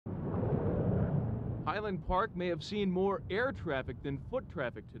Highland Park may have seen more air traffic than foot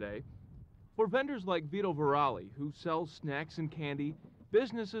traffic today. For vendors like Vito Virali, who sells snacks and candy,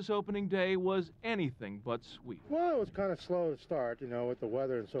 business this opening day was anything but sweet. Well, it was kind of slow to start, with the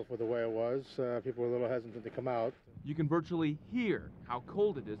weather and so forth the way it was. People were a little hesitant to come out. You can virtually hear how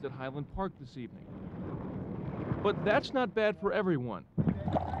cold it is at Highland Park this evening. But that's not bad for everyone.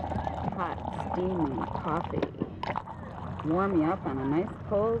 Hot, steamy coffee. Warm me up on a nice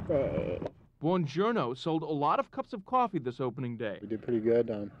cold day. Buongiorno sold a lot of cups of coffee this opening day. We did pretty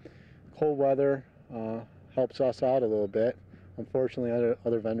good. Cold weather helps us out a little bit. Unfortunately,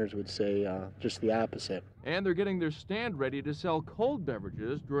 other vendors would say just the opposite. And they're getting their stand ready to sell cold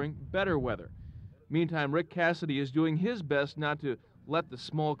beverages during better weather. Meantime, Rick Cassidy is doing his best not to let the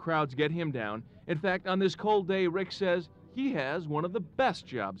small crowds get him down. In fact, on this cold day, Rick says he has one of the best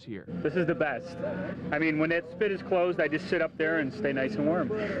jobs here. This is the best. I mean, when that spit is closed, I just sit up there and stay nice and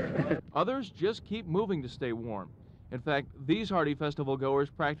warm. Others just keep moving to stay warm. In fact, these hardy festival goers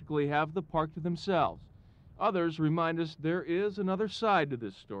practically have the park to themselves. Others remind us there is another side to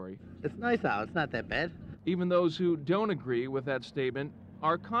this story. It's nice out. It's not that bad. Even those who don't agree with that statement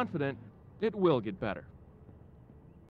are confident it will get better.